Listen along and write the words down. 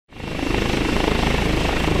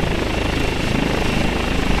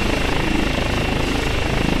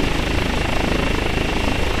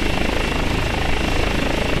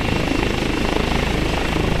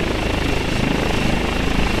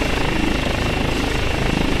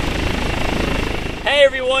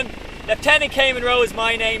Lieutenant Cayman Rowe is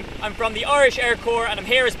my name. I'm from the Irish Air Corps and I'm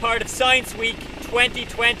here as part of Science Week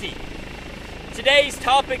 2020. Today's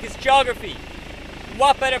topic is geography.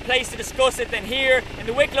 What better place to discuss it than here in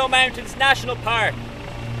the Wicklow Mountains National Park?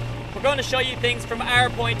 We're going to show you things from our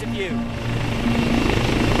point of view.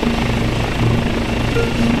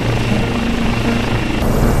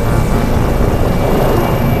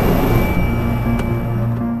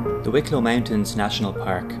 The Wicklow Mountains National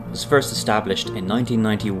Park was first established in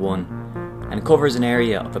 1991 and covers an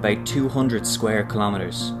area of about 200 square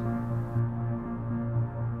kilometres.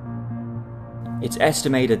 It's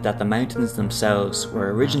estimated that the mountains themselves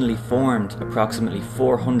were originally formed approximately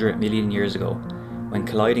 400 million years ago, when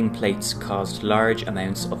colliding plates caused large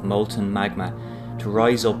amounts of molten magma to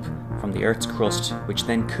rise up from the Earth's crust, which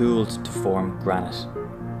then cooled to form granite.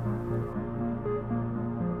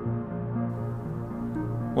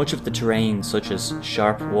 Much of the terrain, such as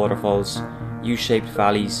sharp waterfalls, U-shaped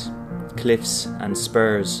valleys, cliffs and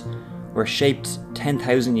spurs, were shaped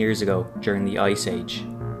 10,000 years ago during the Ice Age.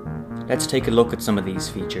 Let's take a look at some of these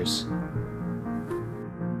features.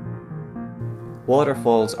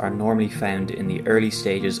 Waterfalls are normally found in the early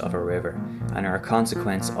stages of a river and are a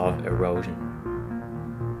consequence of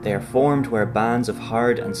erosion. They are formed where bands of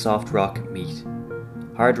hard and soft rock meet.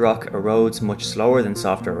 Hard rock erodes much slower than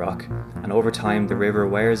softer rock, and over time the river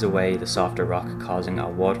wears away the softer rock, causing a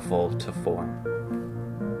waterfall to form.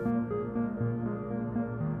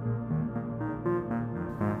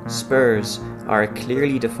 Spurs are a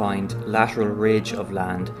clearly defined lateral ridge of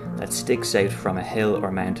land that sticks out from a hill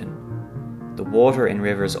or mountain. The water in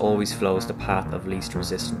rivers always flows the path of least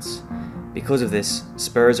resistance. Because of this,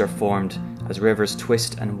 spurs are formed as rivers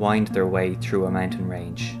twist and wind their way through a mountain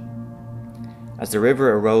range. As the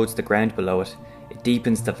river erodes the ground below it, it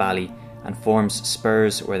deepens the valley and forms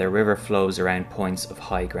spurs where the river flows around points of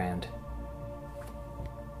high ground.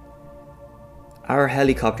 Our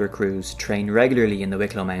helicopter crews train regularly in the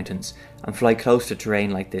Wicklow Mountains and fly close to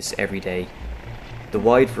terrain like this every day. The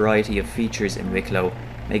wide variety of features in Wicklow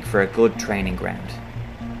make for a good training ground.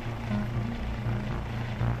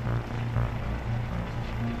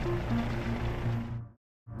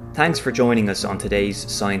 Thanks for joining us on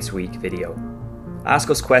today's Science Week video. Ask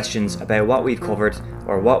us questions about what we've covered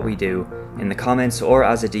or what we do in the comments or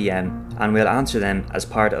as a DM, and we'll answer them as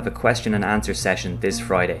part of a question and answer session this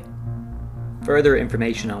Friday. Further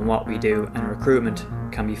information on what we do and recruitment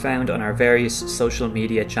can be found on our various social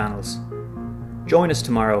media channels. Join us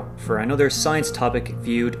tomorrow for another science topic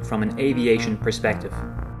viewed from an aviation perspective.